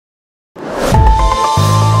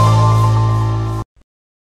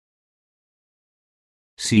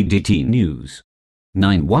CDT News.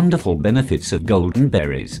 9 wonderful benefits of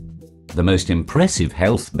goldenberries. The most impressive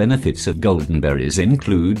health benefits of goldenberries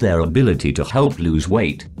include their ability to help lose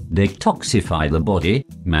weight, detoxify the body,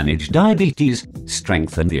 manage diabetes,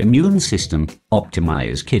 strengthen the immune system,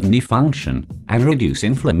 optimize kidney function, and reduce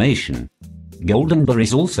inflammation.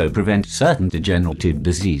 Goldenberries also prevent certain degenerative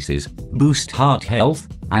diseases, boost heart health,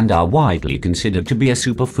 and are widely considered to be a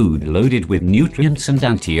superfood loaded with nutrients and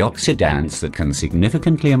antioxidants that can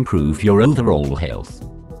significantly improve your overall health.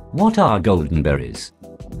 What are goldenberries?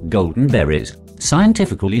 Goldenberries,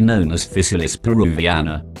 scientifically known as Physalis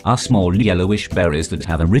peruviana, are small yellowish berries that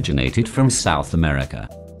have originated from South America.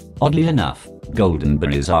 Oddly enough,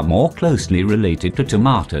 goldenberries are more closely related to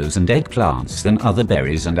tomatoes and eggplants than other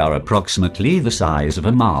berries and are approximately the size of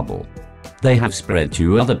a marble. They have spread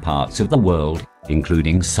to other parts of the world,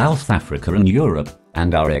 including South Africa and Europe,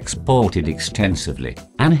 and are exported extensively,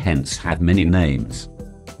 and hence have many names.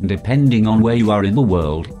 Depending on where you are in the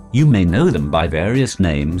world, you may know them by various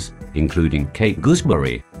names, including Cape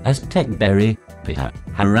gooseberry, Aztec berry, piha,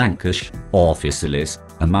 harancush, or physalis,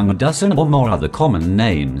 among a dozen or more other common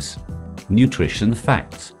names. Nutrition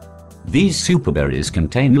facts. These superberries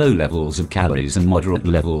contain low levels of calories and moderate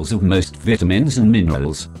levels of most vitamins and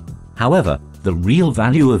minerals. However, the real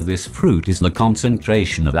value of this fruit is the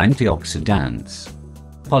concentration of antioxidants.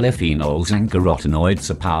 Polyphenols and carotenoids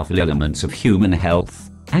are powerful elements of human health,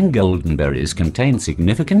 and goldenberries contain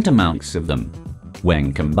significant amounts of them.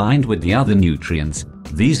 When combined with the other nutrients,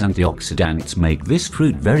 these antioxidants make this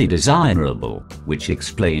fruit very desirable, which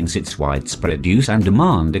explains its widespread use and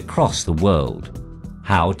demand across the world.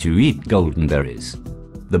 How to eat goldenberries.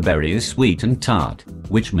 The berry is sweet and tart,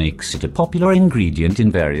 which makes it a popular ingredient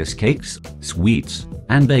in various cakes, sweets,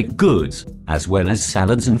 and baked goods, as well as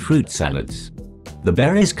salads and fruit salads. The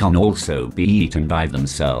berries can also be eaten by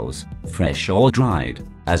themselves, fresh or dried,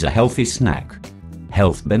 as a healthy snack.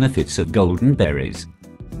 Health benefits of goldenberries.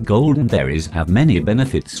 Goldenberries have many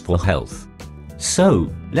benefits for health. So,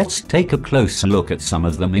 let's take a closer look at some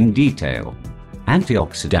of them in detail.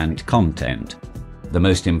 Antioxidant content. The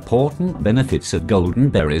most important benefits of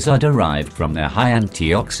goldenberries are derived from their high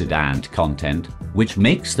antioxidant content, which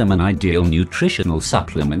makes them an ideal nutritional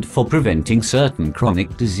supplement for preventing certain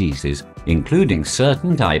chronic diseases, including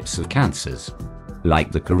certain types of cancers.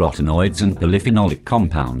 Like the carotenoids and polyphenolic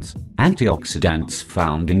compounds, antioxidants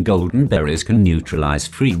found in goldenberries can neutralize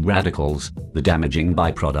free radicals, the damaging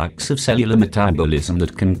byproducts of cellular metabolism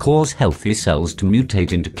that can cause healthy cells to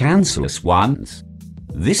mutate into cancerous ones.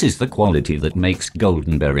 This is the quality that makes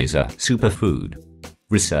goldenberries a superfood.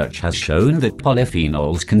 Research has shown that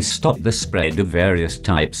polyphenols can stop the spread of various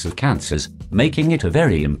types of cancers, making it a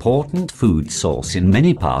very important food source in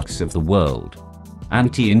many parts of the world.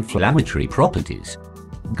 Anti-inflammatory properties.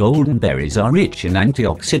 Goldenberries are rich in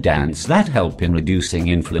antioxidants that help in reducing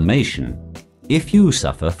inflammation. If you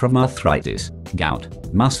suffer from arthritis,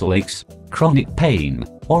 gout, muscle aches, chronic pain,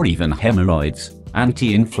 or even hemorrhoids,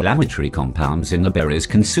 anti-inflammatory compounds in the berries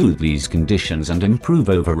can soothe these conditions and improve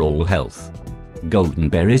overall health.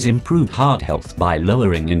 Goldenberries improve heart health by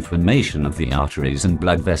lowering inflammation of the arteries and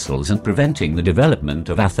blood vessels and preventing the development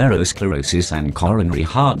of atherosclerosis and coronary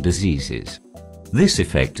heart diseases. This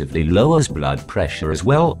effectively lowers blood pressure as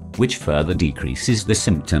well, which further decreases the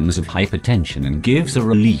symptoms of hypertension and gives a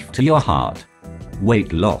relief to your heart.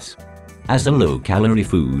 Weight loss. As a low-calorie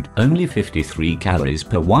food, only 53 calories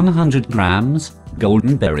per 100 grams,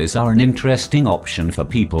 goldenberries are an interesting option for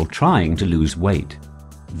people trying to lose weight.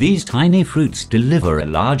 These tiny fruits deliver a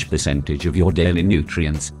large percentage of your daily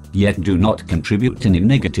nutrients, yet do not contribute any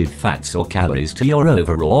negative fats or calories to your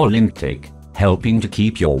overall intake, helping to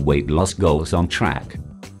keep your weight loss goals on track.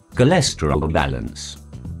 Cholesterol balance.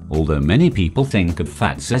 Although many people think of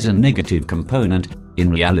fats as a negative component,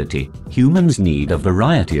 in reality, humans need a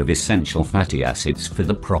variety of essential fatty acids for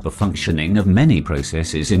the proper functioning of many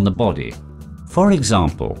processes in the body. For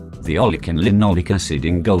example, the oleic and linoleic acid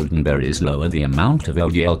in goldenberries lower the amount of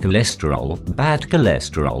LDL cholesterol, bad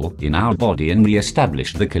cholesterol, in our body and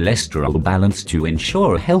re-establish the cholesterol balance to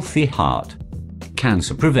ensure a healthy heart.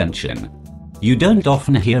 Cancer prevention. You don't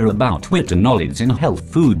often hear about retinoids in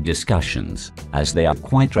health food discussions, as they are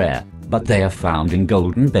quite rare, but they are found in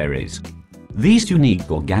goldenberries. These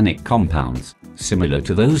unique organic compounds, similar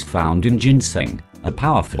to those found in ginseng, are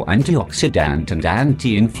powerful antioxidant and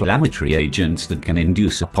anti-inflammatory agents that can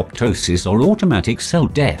induce apoptosis or automatic cell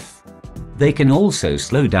death. They can also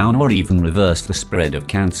slow down or even reverse the spread of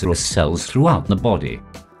cancerous cells throughout the body.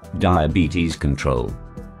 Diabetes control.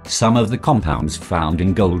 Some of the compounds found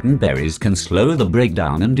in goldenberries can slow the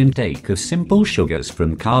breakdown and intake of simple sugars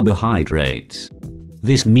from carbohydrates.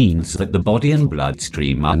 This means that the body and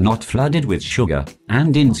bloodstream are not flooded with sugar,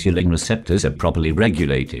 and insulin receptors are properly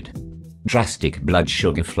regulated. Drastic blood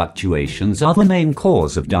sugar fluctuations are the main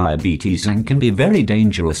cause of diabetes and can be very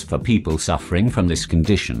dangerous for people suffering from this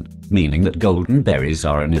condition, meaning that golden berries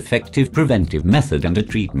are an effective preventive method and a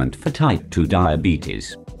treatment for type 2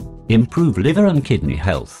 diabetes. Improve liver and kidney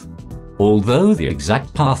health. Although the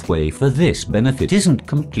exact pathway for this benefit isn't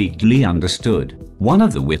completely understood, one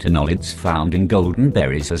of the withanolides found in golden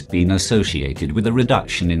berries has been associated with a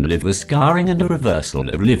reduction in liver scarring and a reversal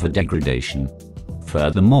of liver degradation.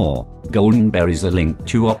 Furthermore, golden berries are linked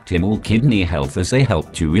to optimal kidney health as they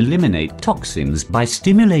help to eliminate toxins by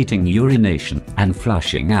stimulating urination and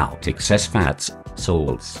flushing out excess fats,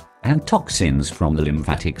 salts, and toxins from the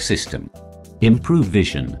lymphatic system. Improve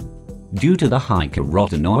vision. Due to the high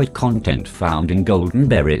carotenoid content found in golden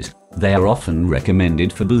berries, they are often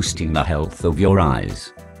recommended for boosting the health of your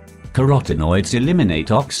eyes. Carotenoids eliminate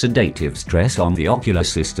oxidative stress on the ocular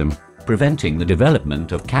system, preventing the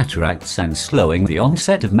development of cataracts and slowing the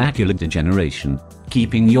onset of macular degeneration,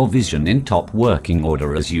 keeping your vision in top working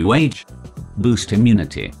order as you age. Boost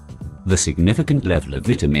immunity. The significant level of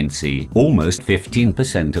vitamin C, almost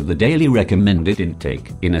 15% of the daily recommended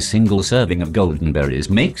intake in a single serving of golden berries,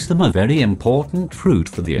 makes them a very important fruit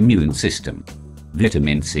for the immune system.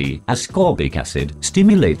 Vitamin C, ascorbic acid,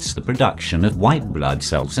 stimulates the production of white blood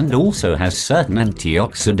cells and also has certain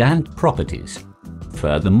antioxidant properties.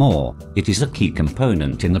 Furthermore, it is a key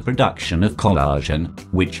component in the production of collagen,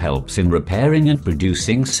 which helps in repairing and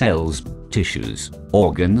producing cells, tissues,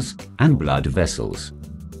 organs, and blood vessels.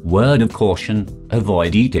 Word of caution: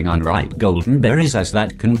 avoid eating unripe golden berries as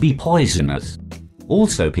that can be poisonous.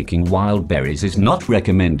 Also, picking wild berries is not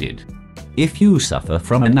recommended. If you suffer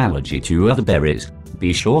from an allergy to other berries,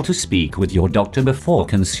 be sure to speak with your doctor before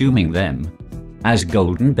consuming them. As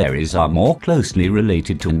golden berries are more closely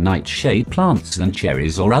related to nightshade plants than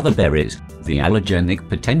cherries or other berries, the allergenic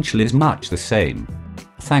potential is much the same.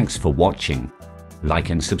 Thanks for watching. Like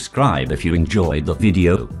and subscribe if you enjoyed the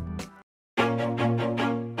video.